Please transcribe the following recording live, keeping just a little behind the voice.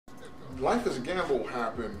Life is a Gamble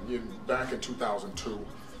happened back in 2002.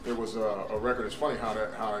 It was a record. It's funny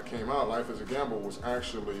how it came out. Life is a Gamble was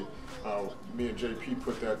actually me and JP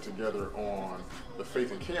put that together on the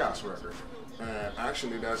Faith and Chaos record, and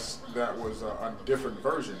actually that was a different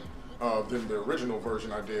version than the original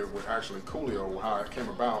version I did with actually Coolio. How it came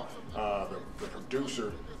about, the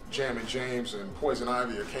producer Jammin' James and Poison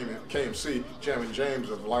Ivy at KMC, Jammin'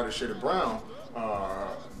 James of Lighter Shaded Brown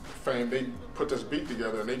fame, they put this beat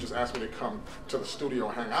together and they just asked me to come to the studio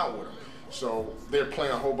and hang out with them. So they're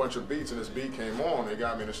playing a whole bunch of beats and this beat came on, they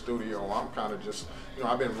got me in the studio. I'm kind of just,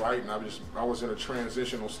 I've been writing, I was in a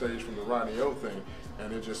transitional stage from the Rodney O thing,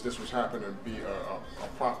 and this was happening to be a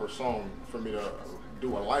proper song for me to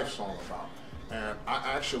do a life song about. And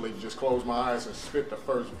I actually just closed my eyes and spit the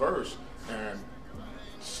first verse and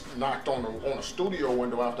knocked on the studio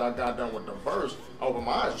window after I got done with the verse. I opened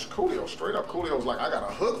my eyes, just Coolio, straight up. Coolio was like, I got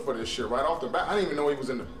a hook for this shit right off the bat. I didn't even know he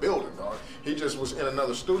was in the building, dog. He just was in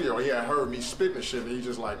another studio. He had heard me spitting shit, and he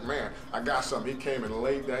just like, man, I got something. He came and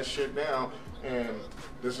laid that shit down, and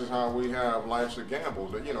this is how we have Life's a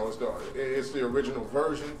Gamble. It's the original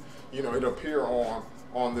version. It appeared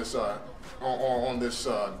on this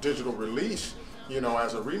digital release,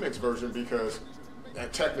 as a remix version because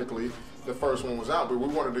technically the first one was out, but we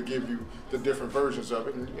wanted to give you the different versions of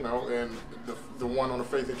it, and the one on the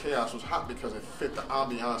Faith and Chaos was hot because it fit the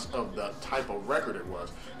ambiance of the type of record it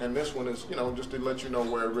was, and this one is just to let you know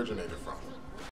where it originated from.